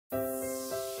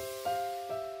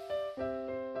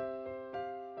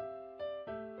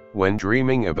When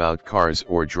dreaming about cars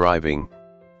or driving,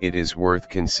 it is worth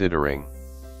considering.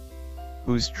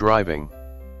 Who's driving?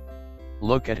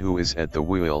 Look at who is at the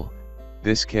wheel.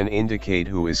 This can indicate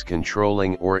who is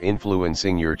controlling or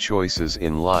influencing your choices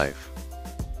in life.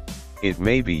 It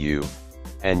may be you,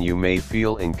 and you may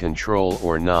feel in control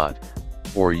or not,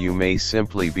 or you may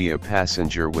simply be a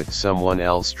passenger with someone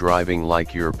else driving,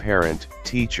 like your parent,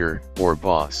 teacher, or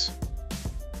boss.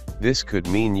 This could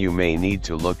mean you may need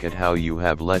to look at how you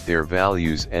have let their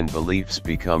values and beliefs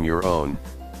become your own,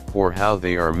 or how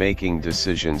they are making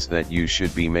decisions that you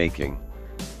should be making.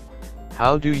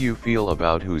 How do you feel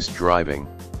about who's driving?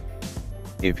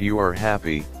 If you are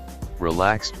happy,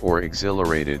 relaxed, or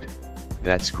exhilarated,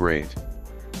 that's great.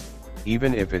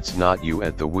 Even if it's not you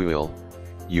at the wheel,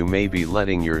 you may be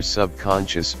letting your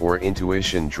subconscious or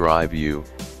intuition drive you,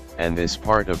 and this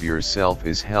part of yourself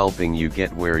is helping you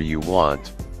get where you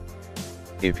want.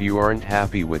 If you aren't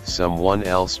happy with someone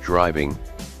else driving,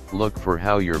 look for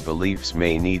how your beliefs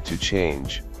may need to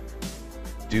change.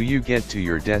 Do you get to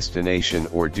your destination,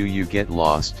 or do you get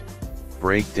lost,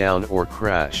 break down, or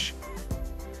crash?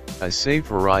 A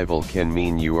safe arrival can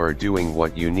mean you are doing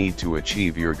what you need to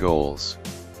achieve your goals.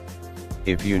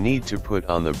 If you need to put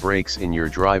on the brakes in your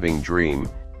driving dream,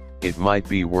 it might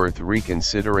be worth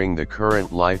reconsidering the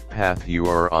current life path you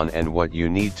are on and what you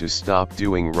need to stop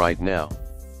doing right now.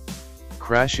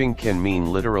 Crashing can mean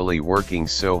literally working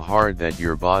so hard that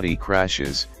your body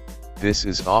crashes. This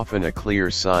is often a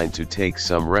clear sign to take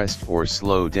some rest or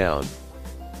slow down.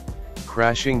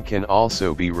 Crashing can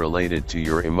also be related to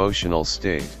your emotional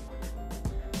state.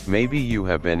 Maybe you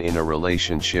have been in a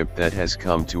relationship that has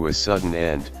come to a sudden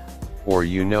end, or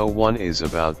you know one is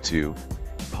about to,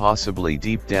 possibly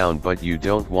deep down, but you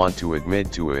don't want to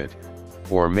admit to it,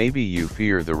 or maybe you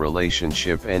fear the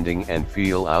relationship ending and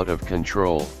feel out of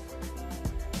control.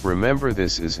 Remember,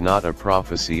 this is not a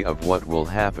prophecy of what will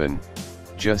happen,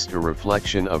 just a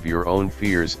reflection of your own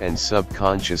fears and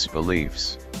subconscious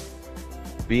beliefs.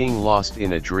 Being lost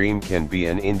in a dream can be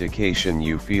an indication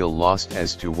you feel lost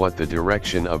as to what the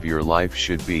direction of your life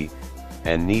should be,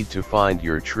 and need to find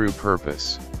your true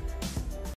purpose.